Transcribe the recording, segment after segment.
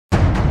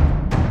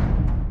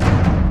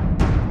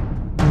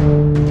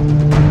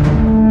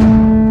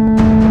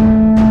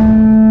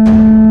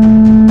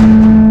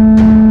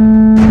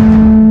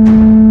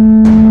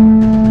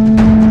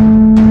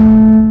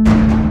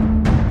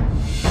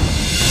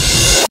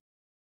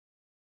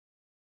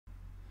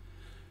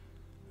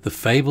The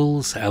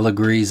fables,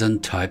 allegories,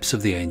 and types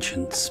of the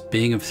ancients,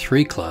 being of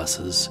three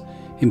classes,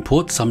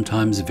 import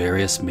sometimes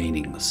various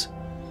meanings.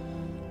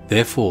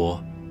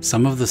 Therefore,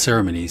 some of the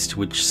ceremonies to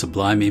which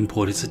sublime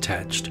import is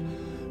attached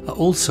are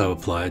also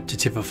applied to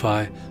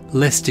typify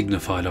less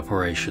dignified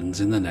operations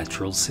in the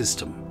natural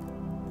system.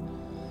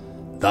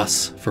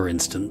 Thus, for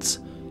instance,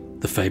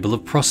 the fable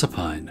of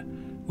Proserpine,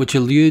 which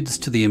alludes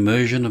to the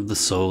immersion of the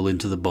soul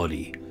into the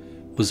body,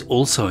 was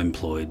also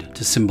employed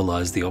to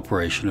symbolize the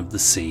operation of the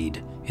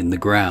seed in the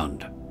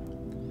ground.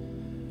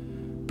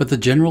 But the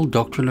general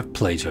doctrine of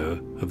Plato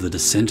of the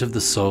descent of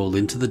the soul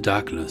into the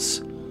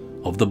darkness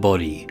of the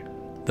body,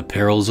 the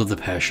perils of the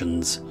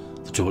passions,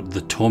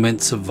 the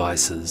torments of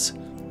vices,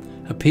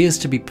 appears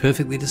to be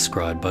perfectly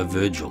described by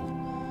Virgil,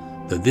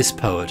 though this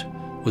poet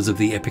was of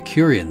the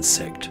Epicurean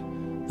sect,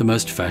 the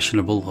most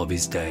fashionable of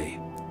his day.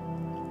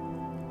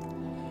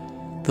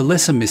 The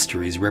lesser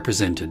mysteries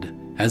represented,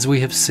 as we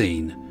have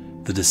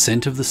seen, the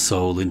descent of the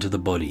soul into the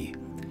body,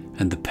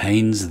 and the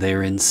pains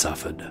therein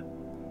suffered.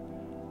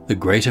 The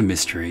greater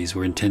mysteries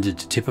were intended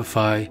to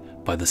typify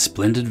by the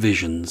splendid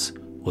visions,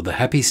 or the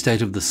happy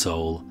state of the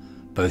soul,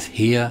 both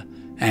here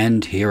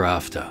and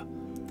hereafter,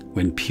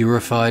 when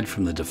purified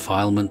from the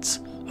defilements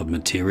of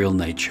material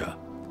nature.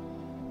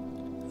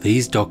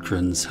 These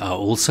doctrines are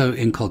also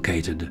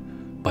inculcated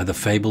by the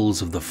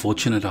fables of the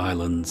Fortunate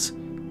Islands,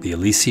 the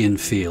Elysian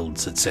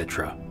Fields,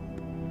 etc.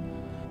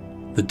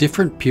 The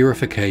different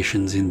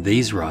purifications in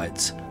these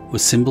rites were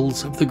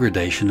symbols of the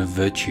gradation of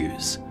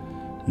virtues,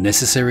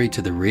 necessary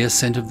to the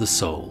reascent of the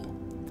soul.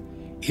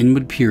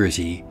 Inward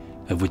purity,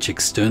 of which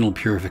external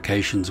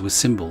purifications were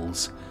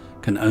symbols,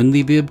 can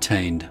only be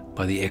obtained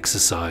by the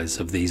exercise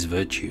of these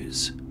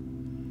virtues.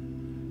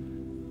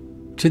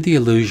 To the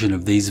illusion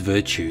of these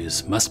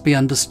virtues must be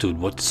understood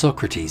what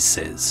Socrates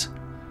says,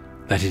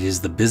 that it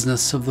is the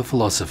business of the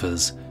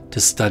philosophers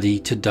to study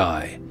to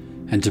die,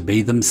 and to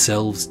be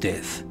themselves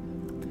death.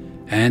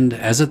 And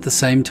as at the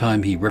same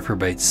time he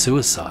reprobates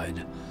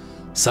suicide,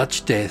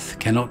 such death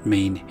cannot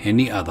mean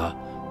any other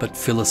but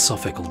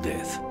philosophical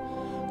death,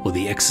 or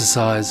the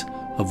exercise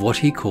of what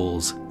he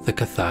calls the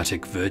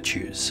cathartic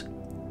virtues.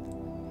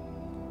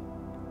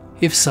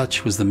 If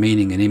such was the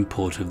meaning and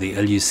import of the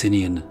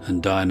Eleusinian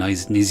and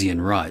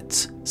Dionysian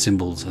rites,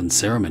 symbols and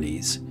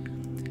ceremonies,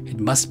 it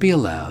must be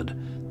allowed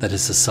that a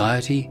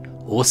society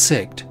or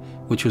sect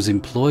which was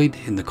employed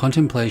in the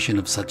contemplation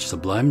of such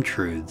sublime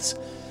truths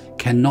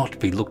cannot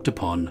be looked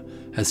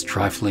upon as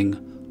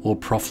trifling or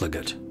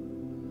profligate.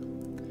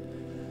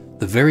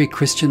 The very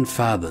Christian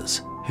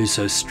fathers who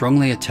so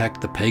strongly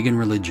attacked the pagan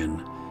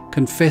religion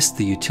confessed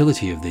the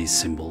utility of these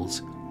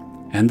symbols,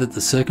 and that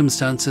the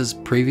circumstances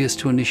previous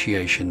to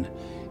initiation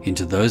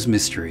into those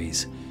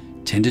mysteries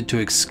tended to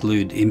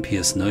exclude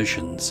impious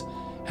notions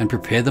and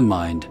prepare the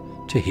mind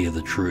to hear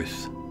the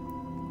truth.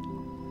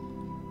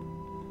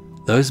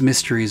 Those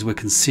mysteries were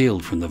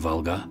concealed from the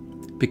vulgar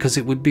because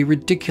it would be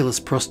ridiculous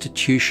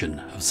prostitution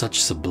of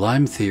such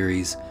sublime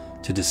theories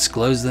to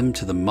disclose them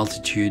to the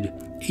multitude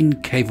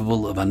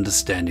incapable of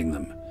understanding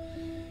them,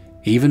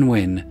 even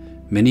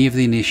when many of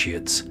the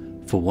initiates,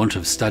 for want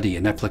of study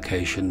and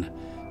application,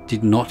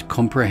 did not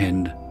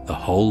comprehend the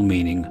whole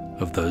meaning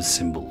of those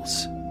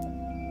symbols.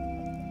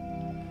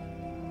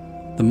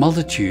 The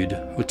multitude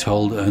were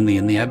told only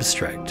in the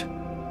abstract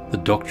the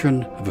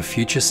doctrine of a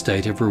future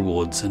state of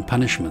rewards and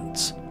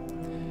punishments,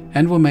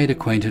 and were made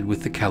acquainted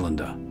with the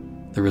calendar,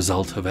 the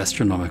result of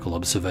astronomical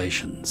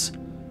observations,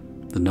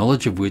 the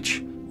knowledge of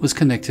which was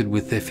connected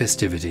with their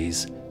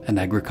festivities and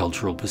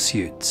agricultural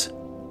pursuits.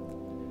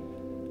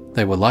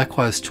 They were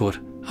likewise taught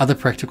other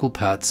practical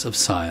parts of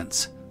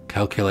science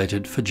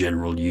calculated for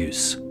general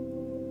use.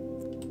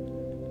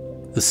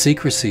 The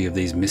secrecy of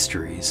these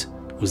mysteries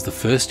was the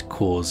first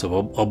cause of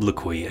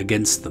obloquy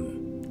against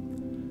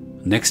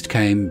them. Next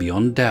came,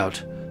 beyond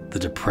doubt, the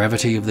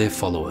depravity of their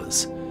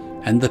followers,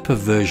 and the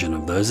perversion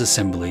of those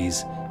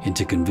assemblies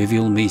into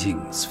convivial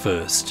meetings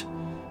first,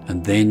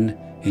 and then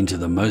into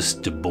the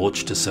most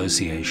debauched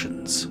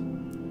associations.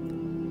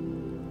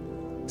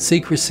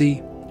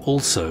 Secrecy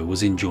also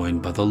was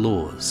enjoined by the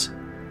laws.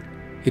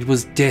 It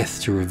was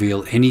death to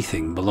reveal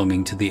anything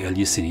belonging to the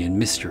Eleusinian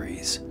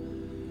mysteries.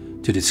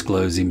 To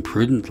disclose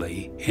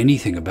imprudently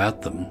anything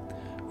about them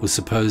was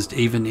supposed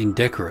even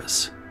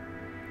indecorous.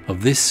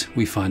 Of this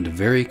we find a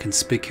very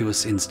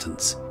conspicuous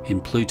instance in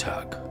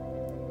Plutarch.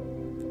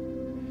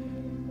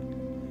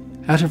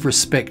 Out of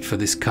respect for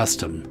this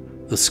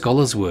custom, the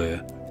scholars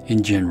were,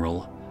 in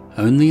general,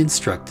 only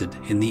instructed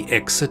in the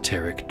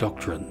exoteric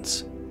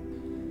doctrines.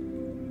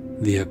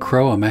 The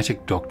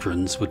achromatic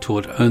doctrines were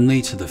taught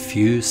only to the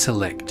few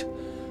select,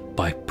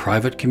 by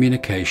private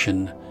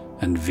communication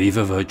and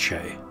viva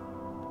voce.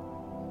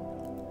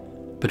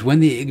 But when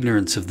the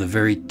ignorance of the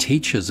very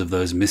teachers of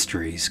those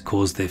mysteries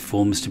caused their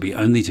forms to be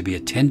only to be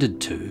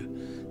attended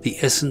to, the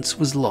essence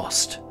was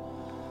lost.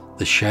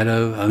 The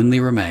shadow only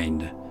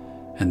remained,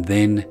 and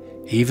then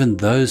even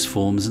those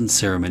forms and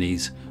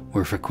ceremonies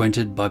were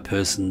frequented by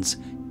persons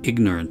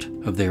ignorant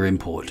of their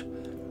import,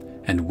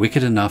 and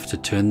wicked enough to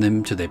turn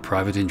them to their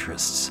private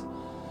interests,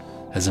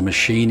 as a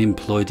machine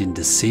employed in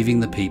deceiving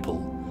the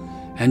people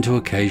and to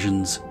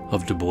occasions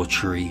of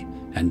debauchery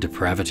and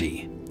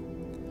depravity.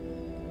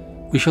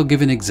 We shall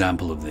give an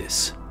example of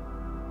this.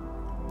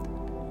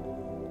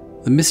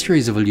 The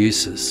mysteries of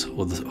Eleusis,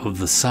 or of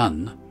the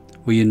sun,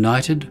 were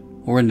united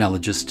or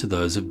analogous to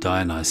those of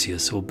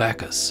Dionysius or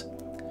Bacchus,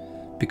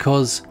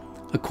 because,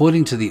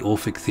 according to the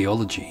Orphic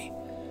theology,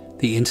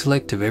 the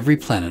intellect of every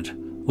planet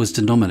was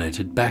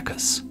denominated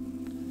Bacchus.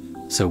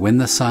 So when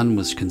the sun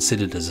was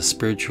considered as a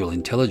spiritual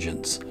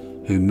intelligence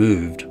who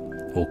moved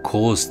or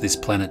caused this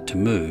planet to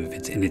move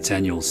in its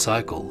annual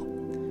cycle,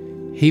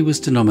 he was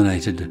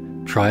denominated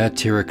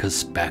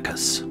Triatiricus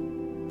Bacchus.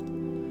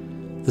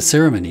 The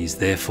ceremonies,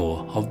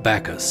 therefore, of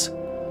Bacchus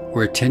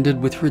were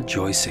attended with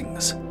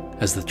rejoicings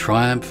as the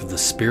triumph of the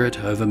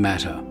spirit over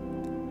matter.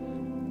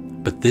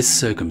 But this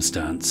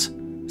circumstance,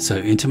 so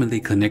intimately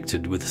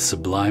connected with the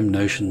sublime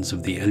notions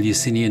of the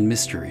Eleusinian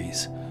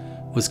mysteries,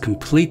 was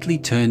completely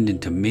turned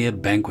into mere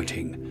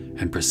banqueting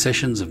and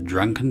processions of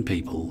drunken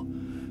people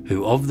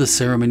who of the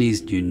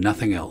ceremonies knew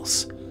nothing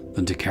else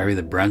than to carry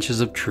the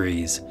branches of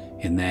trees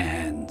in their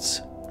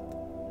hands.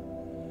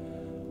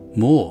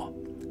 More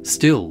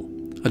still,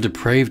 a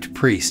depraved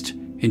priest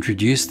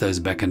introduced those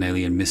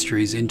bacchanalian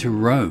mysteries into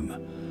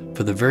Rome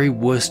for the very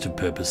worst of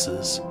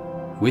purposes,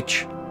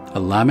 which,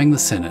 alarming the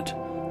Senate,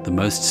 the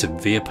most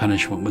severe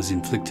punishment was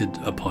inflicted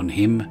upon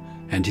him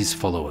and his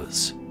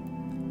followers.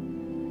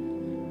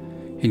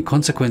 In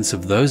consequence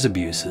of those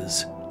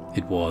abuses,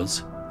 it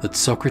was that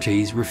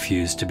Socrates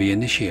refused to be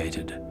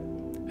initiated,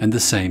 and the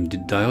same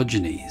did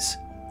Diogenes,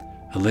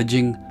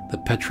 alleging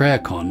that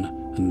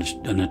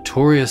Patraicon, a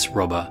notorious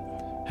robber,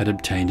 had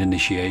obtained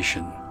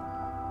initiation.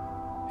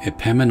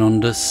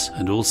 Epaminondas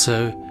and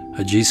also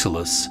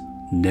Agesilaus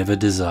never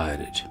desired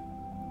it.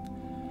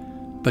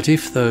 But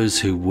if those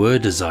who were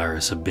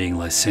desirous of being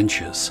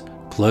licentious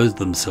clothed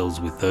themselves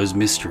with those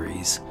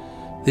mysteries,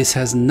 this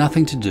has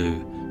nothing to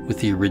do with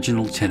the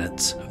original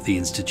tenets of the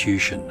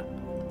institution,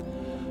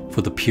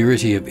 for the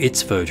purity of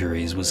its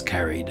votaries was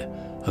carried,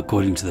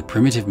 according to the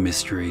primitive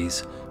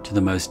mysteries, to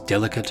the most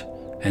delicate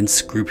and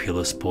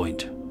scrupulous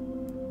point.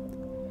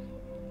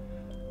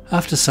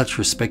 After such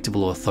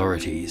respectable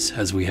authorities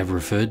as we have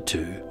referred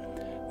to,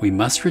 we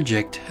must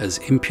reject as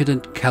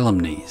impudent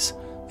calumnies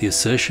the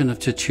assertion of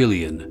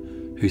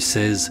Tertullian, who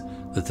says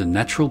that the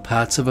natural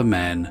parts of a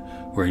man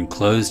were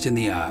enclosed in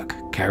the ark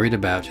carried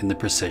about in the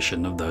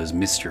procession of those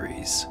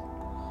mysteries.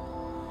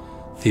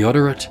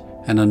 Theodoret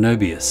and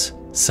Arnobius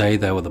say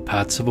they were the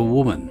parts of a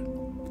woman.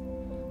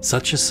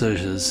 Such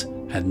asserters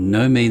had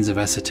no means of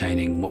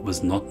ascertaining what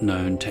was not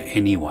known to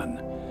anyone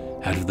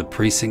out of the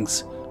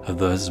precincts of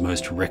those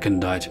most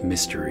recondite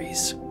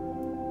mysteries.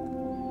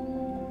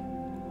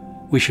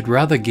 We should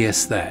rather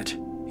guess that,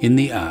 in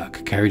the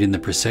ark carried in the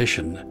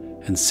procession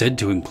and said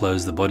to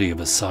enclose the body of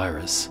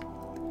Osiris,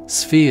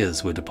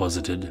 spheres were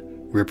deposited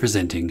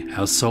representing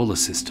our solar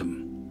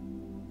system.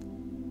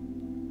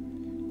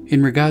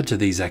 In regard to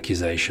these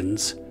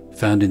accusations,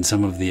 found in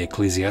some of the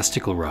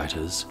ecclesiastical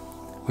writers,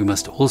 we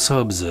must also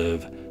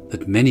observe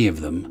that many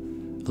of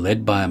them,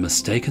 led by a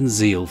mistaken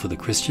zeal for the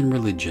Christian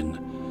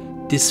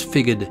religion,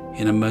 disfigured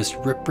in a most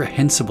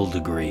reprehensible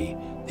degree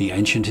the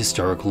ancient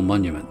historical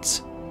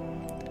monuments,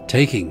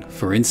 taking,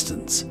 for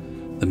instance,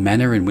 the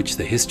manner in which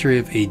the history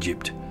of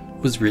Egypt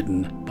was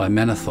written by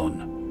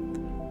Manathon.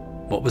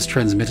 What was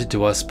transmitted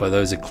to us by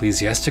those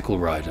ecclesiastical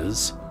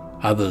writers,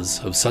 others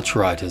of such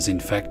writers in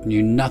fact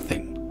knew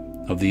nothing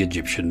of the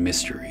Egyptian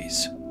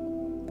mysteries.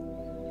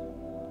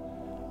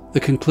 The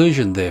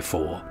conclusion,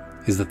 therefore,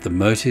 is that the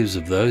motives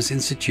of those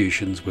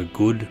institutions were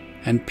good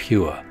and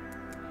pure,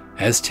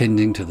 as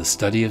tending to the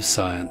study of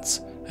science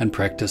and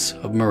practice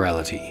of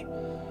morality,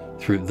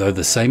 though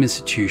the same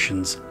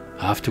institutions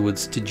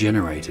afterwards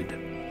degenerated,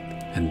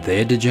 and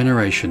their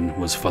degeneration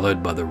was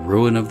followed by the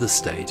ruin of the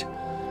state,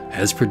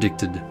 as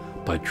predicted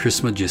by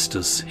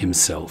Trismegistus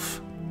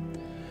himself,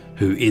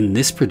 who in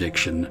this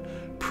prediction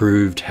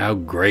proved how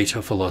great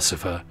a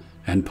philosopher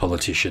and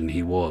politician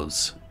he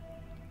was.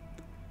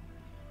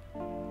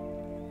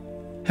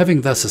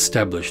 Having thus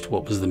established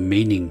what was the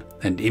meaning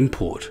and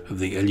import of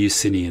the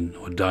Eleusinian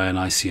or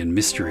Dionysian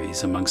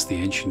mysteries amongst the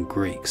ancient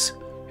Greeks,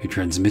 who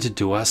transmitted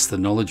to us the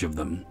knowledge of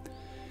them,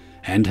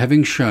 and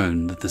having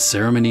shown that the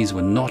ceremonies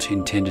were not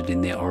intended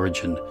in their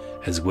origin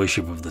as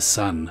worship of the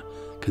sun,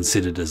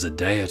 considered as a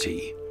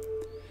deity,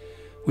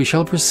 we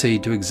shall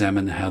proceed to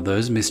examine how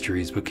those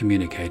mysteries were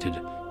communicated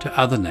to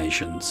other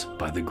nations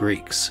by the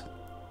Greeks.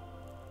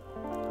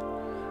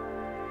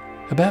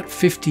 About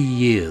 50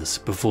 years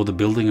before the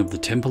building of the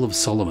Temple of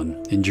Solomon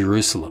in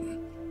Jerusalem,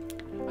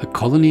 a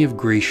colony of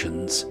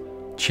Grecians,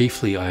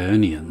 chiefly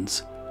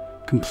Ionians,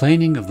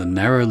 complaining of the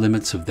narrow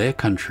limits of their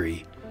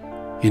country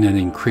in an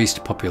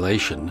increased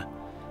population,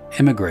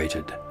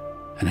 emigrated,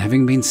 and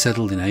having been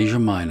settled in Asia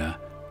Minor,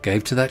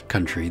 gave to that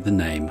country the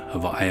name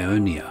of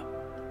Ionia.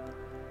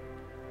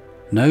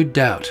 No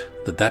doubt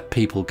that that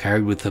people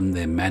carried with them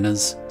their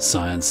manners,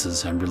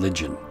 sciences, and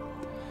religion,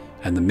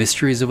 and the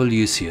mysteries of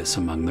Eleusis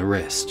among the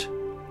rest.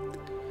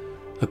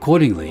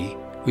 Accordingly,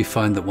 we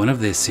find that one of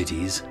their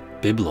cities,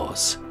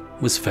 Byblos,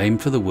 was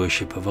famed for the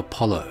worship of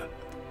Apollo,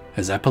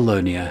 as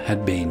Apollonia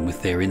had been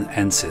with their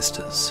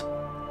ancestors.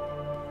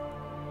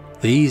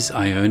 These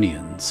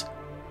Ionians,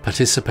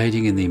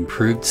 participating in the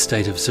improved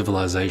state of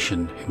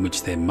civilization in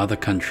which their mother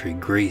country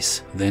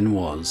Greece then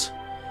was,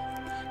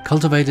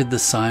 cultivated the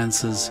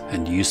sciences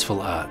and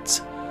useful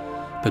arts,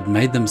 but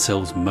made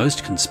themselves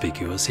most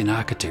conspicuous in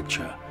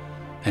architecture,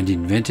 and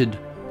invented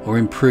or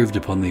improved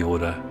upon the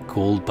order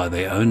called by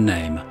their own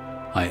name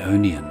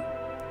Ionian.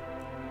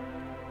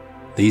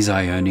 These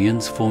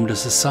Ionians formed a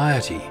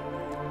society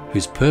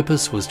whose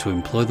purpose was to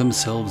employ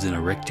themselves in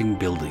erecting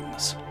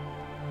buildings.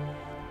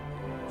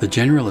 The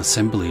general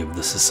assembly of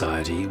the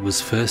society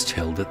was first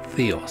held at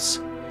Theos,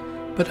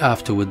 but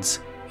afterwards,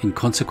 in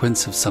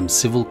consequence of some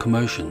civil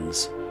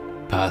commotions,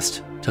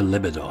 passed to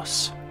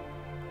Lebedos.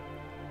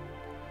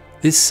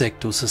 This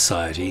sect or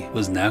society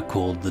was now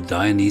called the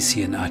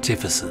Dionysian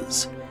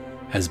Artificers,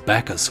 as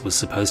Bacchus was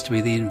supposed to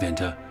be the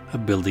inventor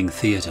of building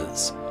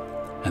theatres,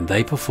 and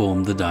they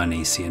performed the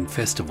Dionysian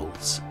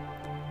festivals.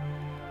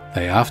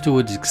 They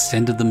afterwards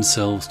extended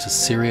themselves to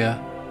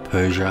Syria,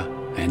 Persia,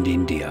 and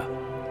India.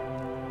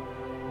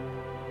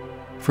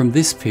 From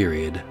this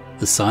period,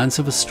 the science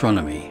of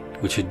astronomy,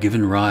 which had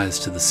given rise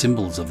to the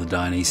symbols of the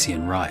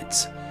Dionysian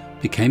rites,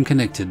 became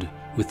connected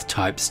with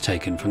types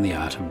taken from the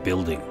art of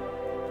building.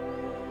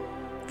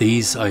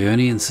 These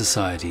Ionian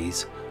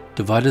societies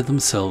divided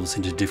themselves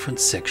into different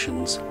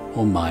sections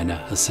or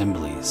minor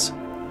assemblies.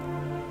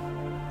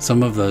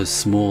 Some of those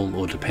small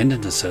or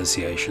dependent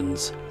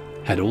associations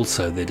had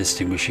also their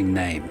distinguishing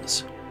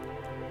names.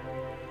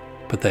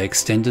 But they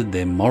extended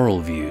their moral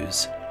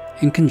views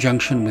in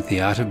conjunction with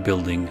the art of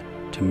building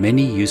to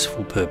many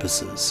useful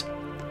purposes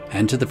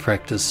and to the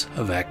practice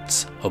of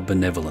acts of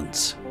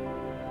benevolence.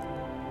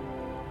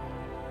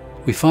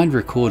 We find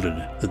recorded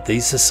that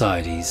these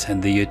societies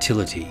and their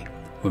utility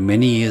were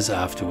many years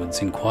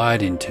afterwards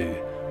inquired into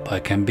by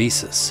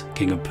Cambyses,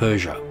 king of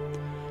Persia,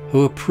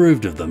 who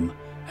approved of them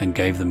and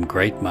gave them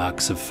great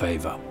marks of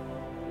favour.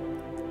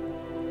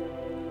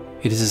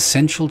 It is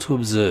essential to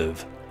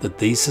observe that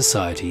these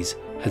societies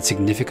had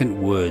significant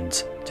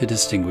words to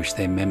distinguish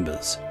their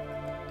members,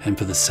 and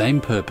for the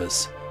same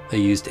purpose they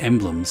used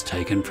emblems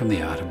taken from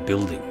the art of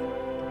building.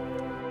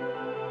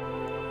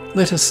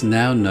 Let us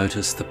now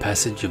notice the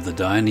passage of the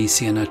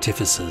Dionysian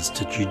artificers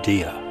to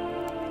Judea.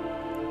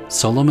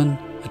 Solomon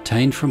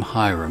attained from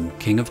Hiram,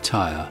 king of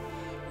Tyre,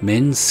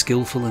 men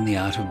skillful in the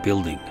art of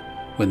building,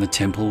 when the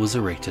temple was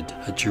erected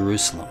at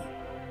Jerusalem.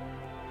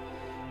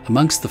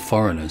 Amongst the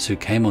foreigners who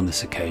came on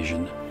this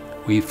occasion,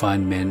 we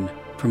find men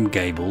from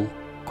Gabal,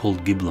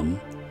 called Giblum,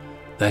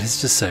 that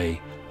is to say,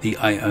 the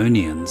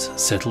Ionians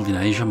settled in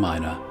Asia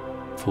Minor,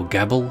 for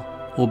Gabal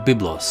or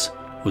Byblos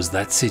was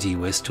that city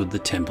where stood the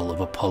temple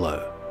of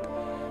Apollo,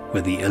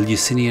 where the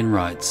Eleusinian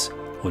rites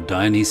or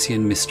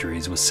Dionysian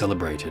mysteries were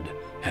celebrated,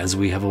 as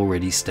we have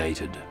already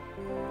stated.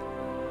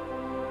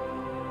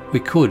 We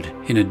could,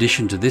 in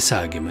addition to this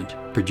argument,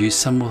 produce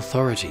some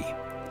authority,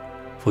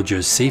 for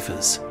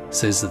Josephus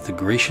says that the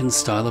Grecian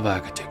style of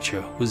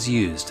architecture was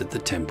used at the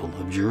Temple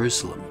of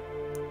Jerusalem.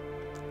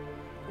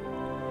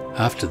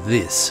 After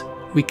this,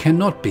 we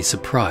cannot be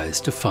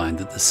surprised to find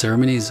that the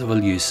ceremonies of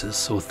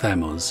Eleusis or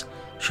Thamos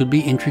should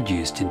be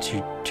introduced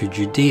into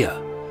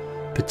Judea,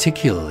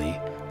 particularly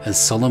as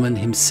Solomon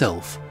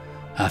himself,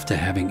 after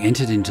having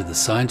entered into the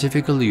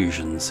scientific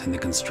illusions in the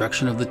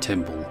construction of the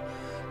temple,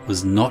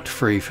 was not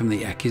free from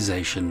the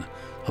accusation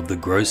of the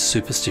gross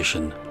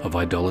superstition of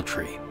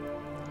idolatry.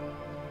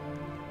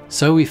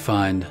 So we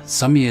find,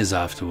 some years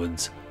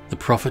afterwards, the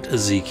prophet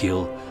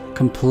Ezekiel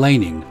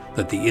complaining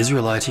that the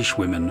Israelitish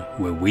women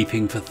were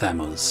weeping for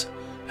Thamos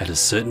at a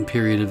certain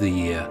period of the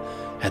year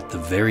at the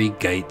very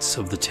gates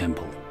of the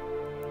temple.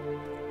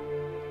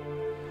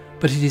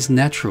 But it is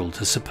natural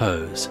to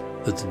suppose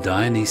that the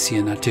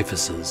Dionysian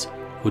artificers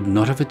would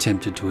not have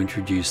attempted to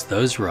introduce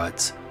those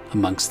rites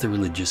amongst the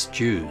religious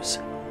Jews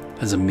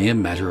as a mere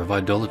matter of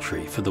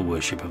idolatry for the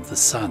worship of the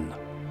sun.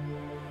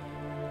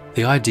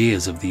 The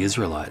ideas of the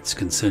Israelites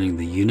concerning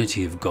the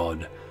unity of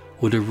God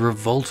would have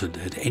revolted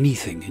at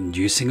anything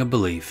inducing a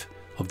belief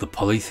of the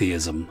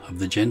polytheism of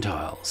the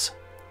Gentiles.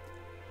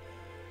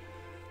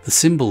 The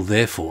symbol,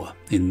 therefore,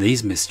 in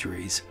these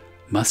mysteries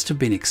must have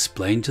been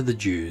explained to the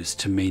Jews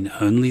to mean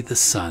only the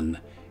sun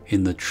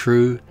in the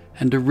true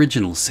and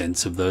original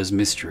sense of those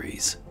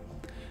mysteries,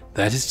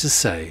 that is to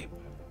say,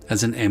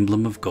 as an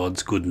emblem of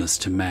God's goodness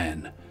to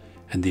man,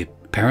 and the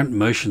apparent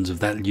motions of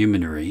that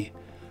luminary,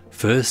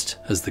 first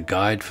as the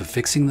guide for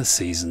fixing the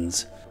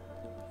seasons,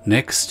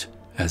 next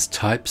as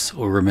types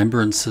or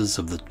remembrances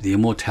of the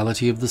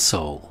immortality of the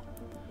soul.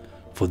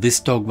 For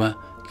this dogma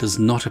does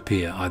not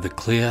appear either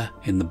clear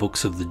in the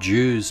books of the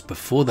Jews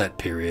before that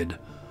period,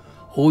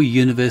 or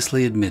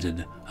universally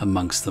admitted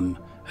amongst them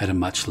at a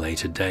much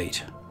later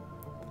date.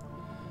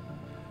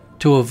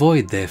 To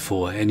avoid,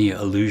 therefore, any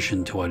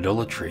allusion to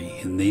idolatry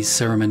in these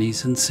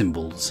ceremonies and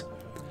symbols,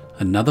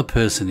 another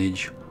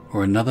personage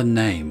or another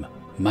name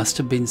must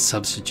have been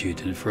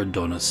substituted for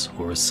Adonis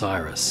or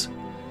Osiris,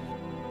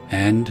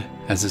 and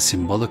as a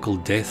symbolical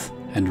death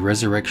and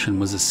resurrection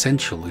was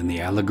essential in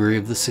the allegory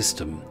of the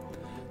system,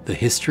 the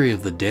history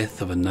of the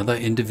death of another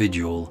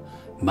individual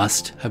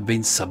must have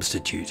been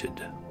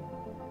substituted.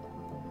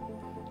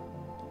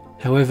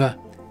 However,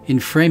 in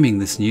framing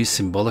this new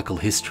symbolical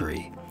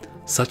history,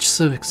 such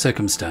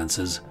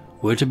circumstances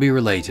were to be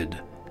related,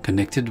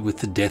 connected with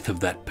the death of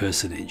that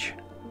personage,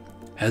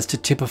 as to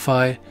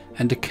typify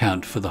and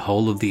account for the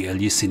whole of the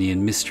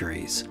Eleusinian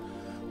mysteries,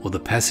 or the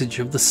passage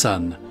of the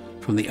sun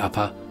from the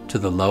upper to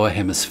the lower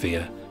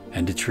hemisphere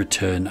and its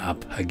return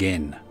up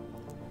again.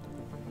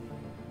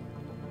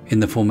 In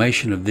the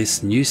formation of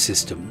this new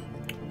system,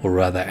 or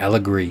rather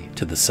allegory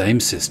to the same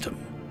system,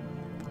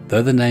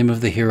 though the name of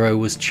the hero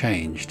was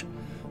changed,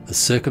 the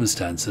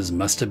circumstances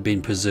must have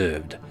been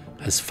preserved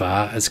as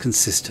far as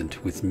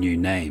consistent with new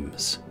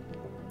names.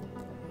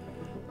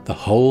 The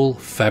whole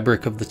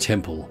fabric of the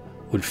temple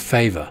would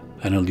favour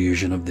an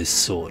illusion of this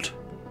sort.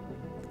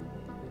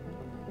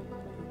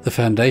 The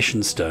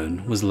foundation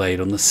stone was laid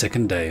on the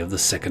 2nd day of the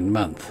 2nd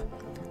month,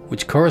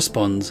 which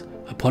corresponds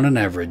upon an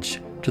average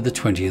to the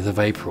 20th of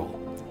April,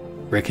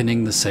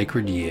 reckoning the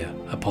sacred year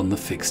upon the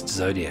fixed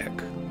zodiac.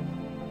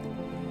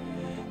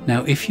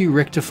 Now if you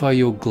rectify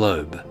your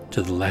globe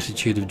to the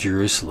latitude of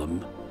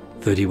Jerusalem,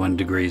 31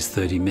 degrees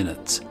 30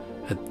 minutes,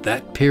 at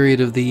that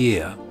period of the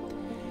year,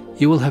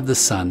 you will have the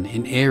sun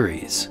in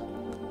Aries,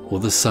 or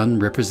the sun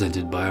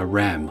represented by a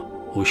ram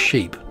or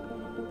sheep,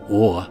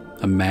 or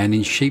a man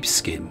in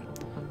sheepskin,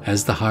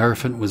 as the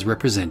Hierophant was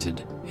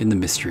represented in the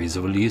mysteries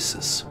of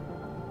Eleusis.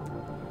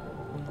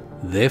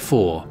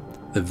 Therefore,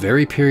 the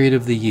very period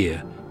of the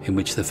year in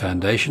which the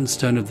foundation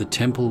stone of the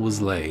temple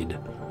was laid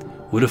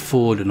would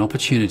afford an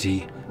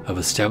opportunity of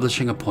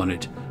establishing upon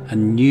it a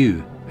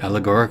new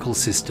allegorical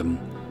system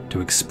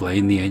to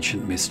explain the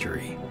ancient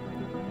mystery.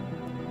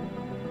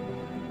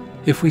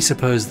 If we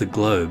suppose the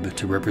globe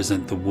to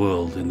represent the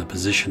world in the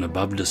position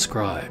above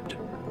described,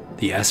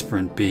 the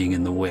aspirant being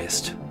in the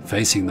west,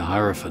 facing the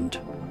Hierophant,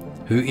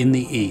 who in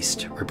the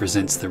east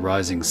represents the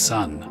rising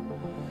sun,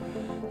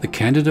 the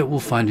candidate will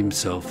find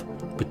himself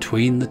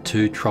between the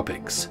two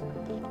tropics,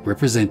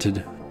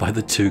 represented by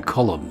the two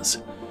columns,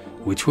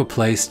 which were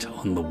placed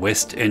on the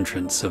west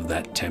entrance of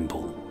that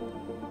temple.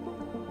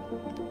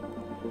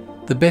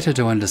 The better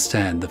to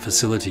understand the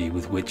facility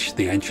with which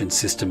the ancient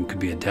system could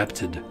be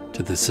adapted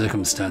to the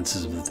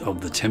circumstances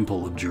of the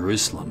Temple of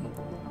Jerusalem,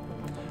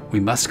 we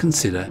must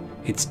consider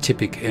its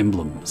typic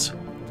emblems,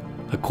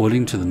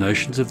 according to the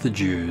notions of the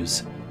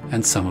Jews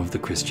and some of the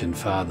Christian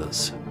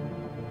fathers.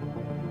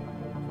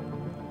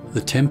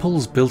 The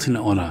temples built in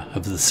honour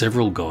of the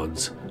several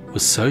gods were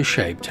so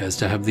shaped as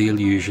to have the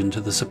allusion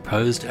to the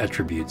supposed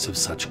attributes of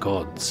such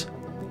gods.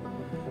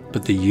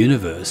 But the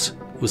universe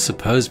was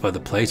supposed by the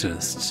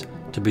Platonists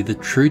to be the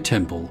true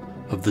temple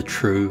of the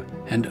true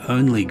and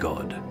only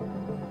God.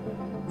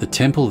 The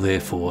temple,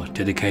 therefore,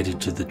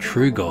 dedicated to the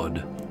true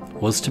God,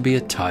 was to be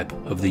a type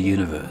of the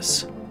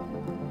universe.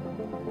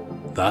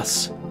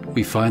 Thus,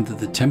 we find that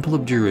the Temple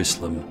of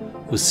Jerusalem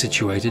was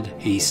situated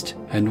east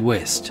and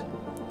west,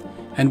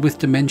 and with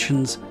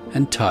dimensions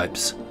and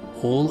types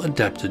all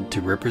adapted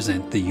to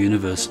represent the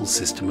universal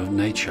system of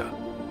nature.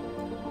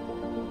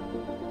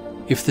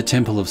 If the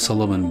Temple of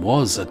Solomon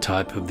was a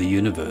type of the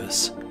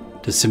universe,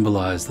 to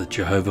symbolize that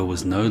Jehovah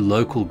was no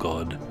local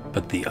God,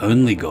 but the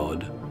only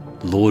God,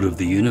 Lord of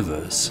the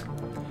universe,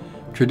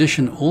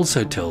 tradition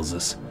also tells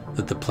us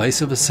that the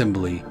place of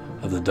assembly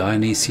of the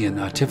Dionysian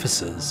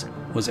Artificers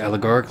was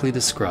allegorically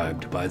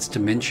described by its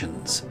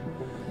dimensions,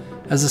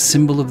 as a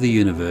symbol of the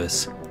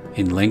universe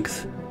in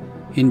length,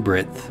 in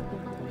breadth,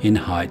 in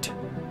height,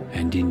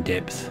 and in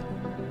depth.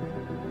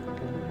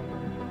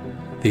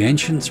 The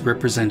ancients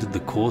represented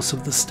the course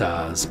of the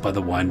stars by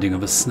the winding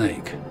of a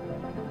snake,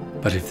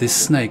 but if this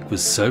snake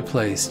was so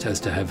placed as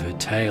to have her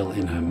tail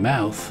in her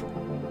mouth,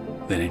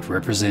 then it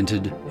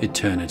represented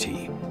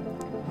eternity.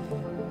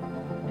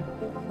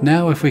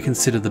 Now if we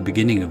consider the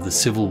beginning of the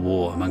civil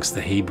war amongst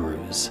the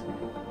Hebrews,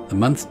 the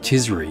month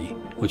Tisri,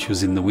 which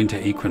was in the winter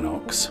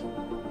equinox,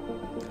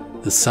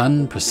 the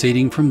sun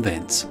proceeding from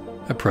thence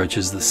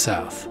approaches the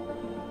south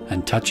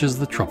and touches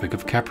the Tropic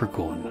of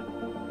Capricorn,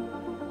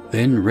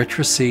 then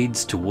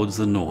retrecedes towards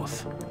the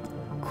north,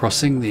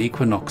 crossing the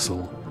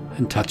equinoxial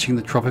and touching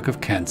the Tropic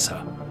of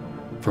Cancer,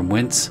 from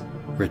whence,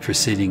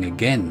 retroceding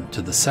again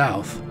to the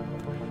south,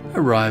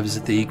 arrives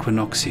at the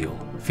equinoxial,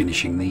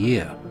 finishing the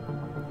year.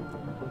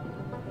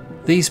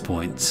 These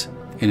points,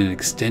 in an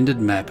extended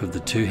map of the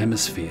two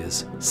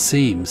hemispheres,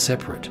 seem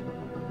separate,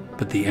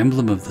 but the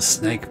emblem of the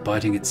snake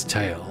biting its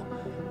tail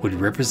would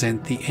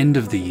represent the end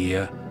of the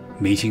year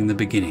meeting the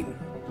beginning.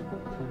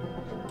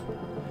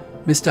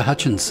 Mr.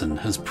 Hutchinson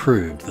has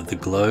proved that the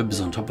globes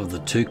on top of the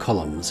two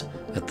columns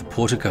at the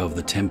portico of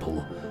the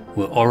temple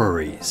were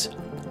orreries,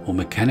 or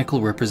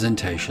mechanical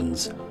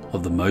representations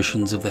of the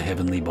motions of the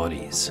heavenly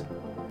bodies.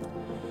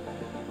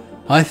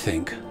 I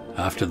think,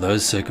 after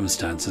those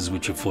circumstances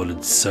which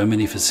afforded so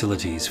many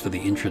facilities for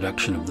the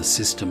introduction of the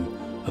system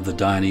of the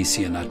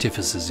Dionysian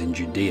Artificers in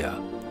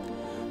Judea,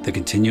 the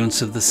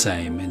continuance of the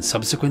same in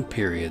subsequent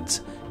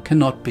periods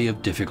cannot be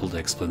of difficult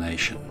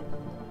explanation.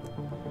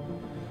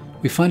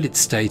 We find it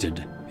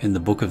stated in the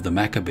book of the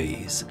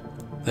Maccabees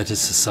that a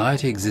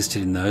society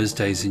existed in those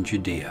days in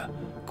Judea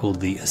called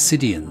the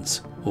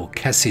Assyrians or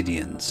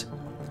Cassidians,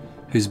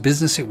 whose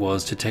business it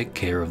was to take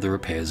care of the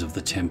repairs of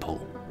the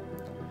temple.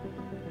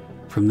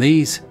 From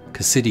these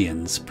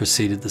Cassidians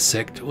proceeded the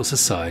sect or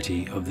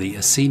society of the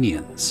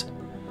Essenians,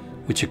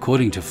 which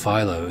according to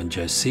Philo and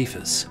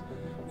Josephus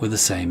were the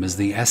same as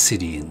the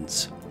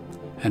Assyrians,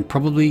 and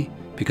probably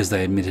because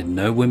they admitted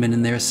no women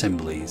in their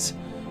assemblies,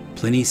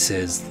 Pliny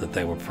says that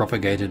they were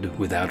propagated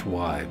without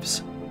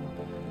wives.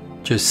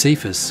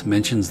 Josephus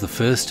mentions the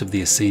first of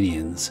the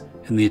Essenians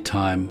in the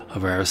time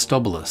of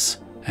Aristobulus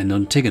and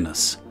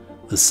Antigonus,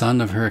 the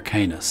son of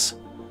Hyrcanus,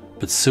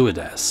 but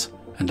Suidas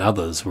and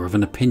others were of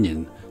an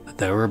opinion that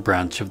they were a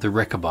branch of the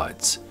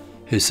Rechabites,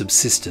 who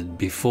subsisted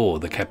before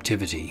the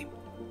captivity.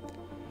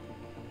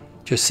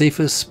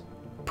 Josephus,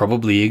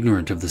 probably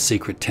ignorant of the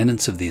secret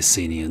tenets of the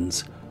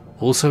Essenians,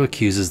 also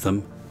accuses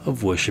them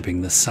of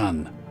worshipping the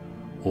sun,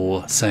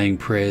 or saying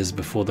prayers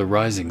before the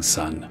rising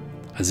sun,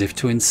 as if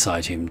to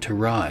incite him to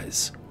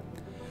rise.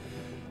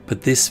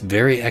 But this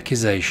very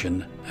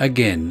accusation,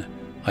 again,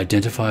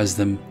 identifies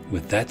them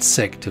with that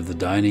sect of the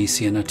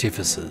Dionysian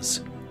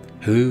Artificers,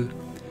 who,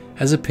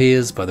 as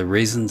appears by the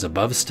reasons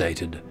above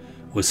stated,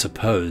 were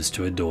supposed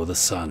to adore the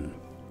sun.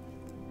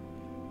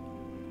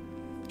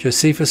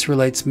 Josephus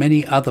relates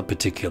many other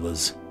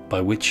particulars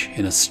by which,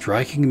 in a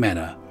striking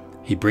manner,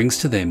 he brings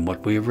to them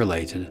what we have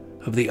related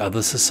of the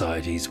other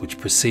societies which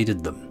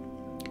preceded them.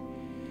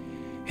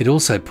 It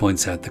also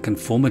points out the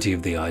conformity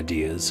of the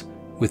ideas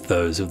with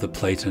those of the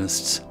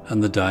Platonists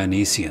and the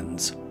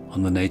Dionysians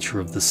on the nature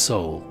of the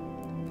soul.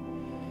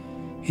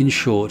 In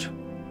short,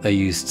 they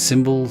used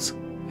symbols,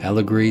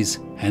 allegories,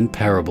 and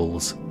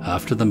parables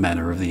after the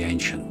manner of the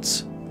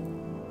ancients.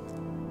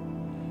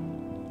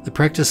 The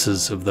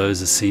practices of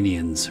those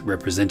Essenians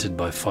represented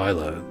by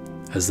Philo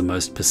as the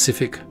most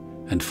pacific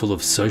and full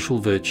of social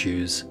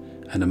virtues,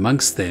 and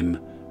amongst them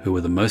who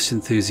were the most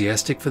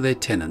enthusiastic for their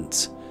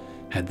tenets,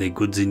 had their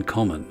goods in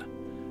common,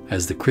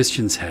 as the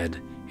Christians had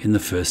in the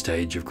first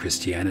age of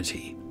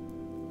Christianity.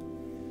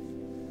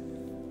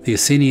 The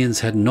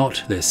Essenians had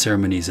not their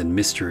ceremonies and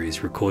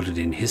mysteries recorded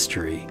in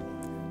history,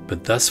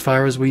 but thus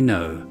far as we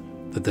know,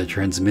 that they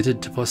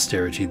transmitted to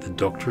posterity the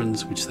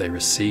doctrines which they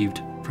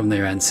received from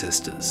their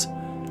ancestors.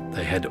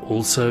 They had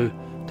also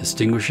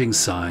distinguishing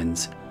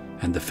signs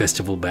and the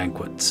festival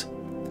banquets,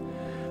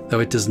 though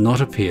it does not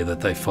appear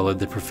that they followed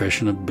the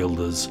profession of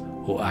builders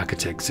or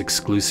architects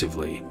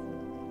exclusively.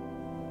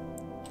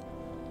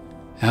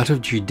 Out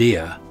of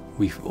Judea,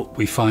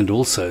 we find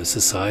also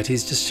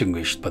societies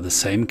distinguished by the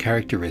same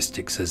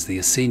characteristics as the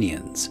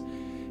Essenians,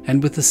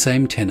 and with the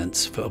same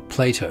tenets for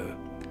Plato,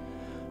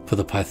 for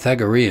the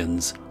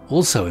Pythagoreans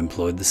also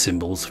employed the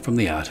symbols from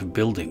the art of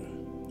building.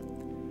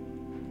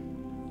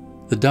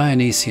 The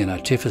Dionysian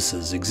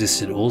artificers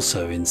existed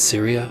also in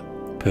Syria,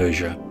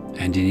 Persia,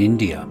 and in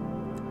India,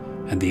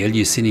 and the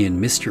Eleusinian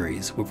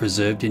mysteries were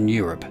preserved in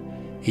Europe,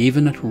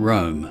 even at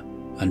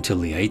Rome, until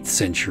the 8th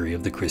century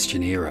of the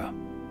Christian era.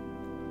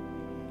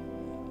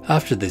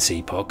 After this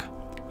epoch,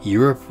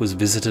 Europe was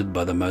visited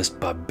by the most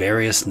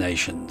barbarous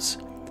nations,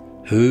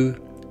 who,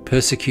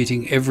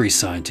 persecuting every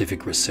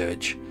scientific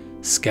research,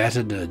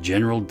 scattered a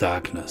general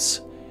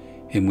darkness,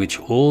 in which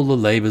all the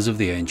labours of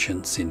the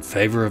ancients in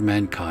favour of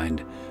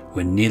mankind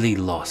were nearly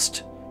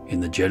lost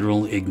in the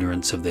general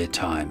ignorance of their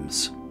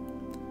times.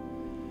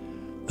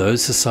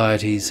 Those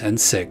societies and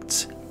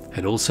sects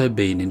had also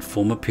been in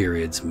former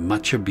periods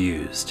much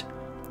abused,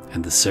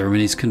 and the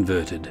ceremonies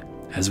converted,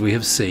 as we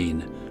have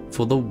seen,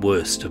 for the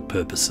worst of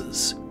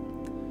purposes.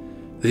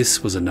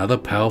 This was another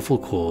powerful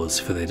cause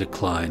for their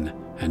decline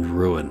and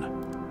ruin.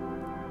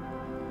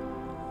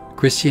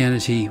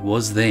 Christianity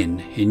was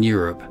then, in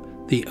Europe,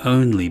 the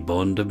only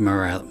bond of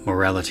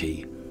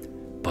morality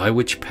by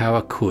which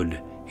power could,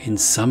 in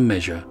some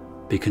measure,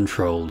 be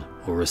controlled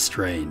or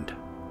restrained.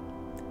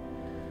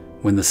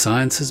 When the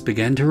sciences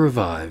began to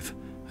revive,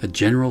 a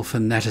general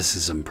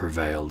fanaticism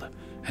prevailed,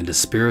 and a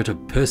spirit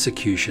of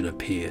persecution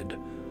appeared,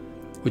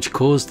 which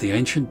caused the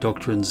ancient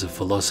doctrines of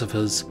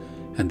philosophers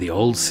and the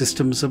old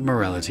systems of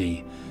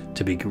morality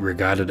to be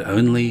regarded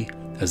only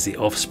as the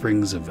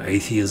offsprings of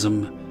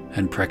atheism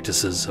and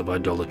practices of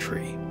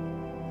idolatry.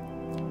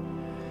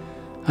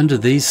 Under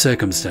these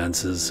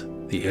circumstances,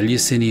 the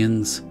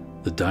Eleusinians,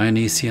 the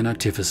Dionysian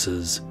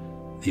artificers,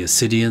 the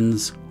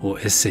Assyrians or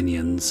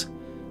Essenians,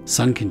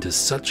 sunk into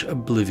such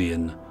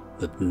oblivion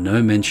that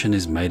no mention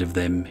is made of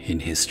them in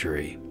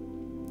history.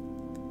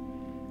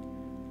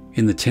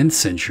 In the 10th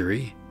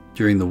century,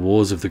 during the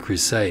Wars of the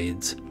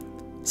Crusades,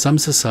 some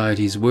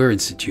societies were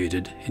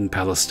instituted in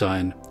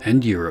Palestine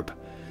and Europe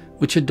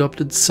which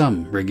adopted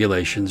some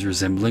regulations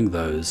resembling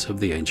those of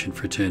the ancient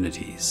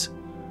fraternities.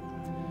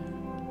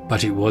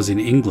 But it was in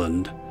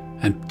England,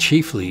 and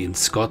chiefly in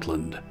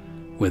Scotland,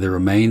 where the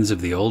remains of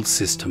the old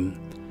system,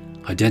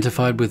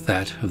 identified with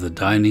that of the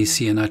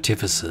Dionysian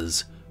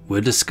artificers,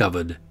 were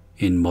discovered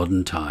in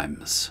modern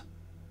times.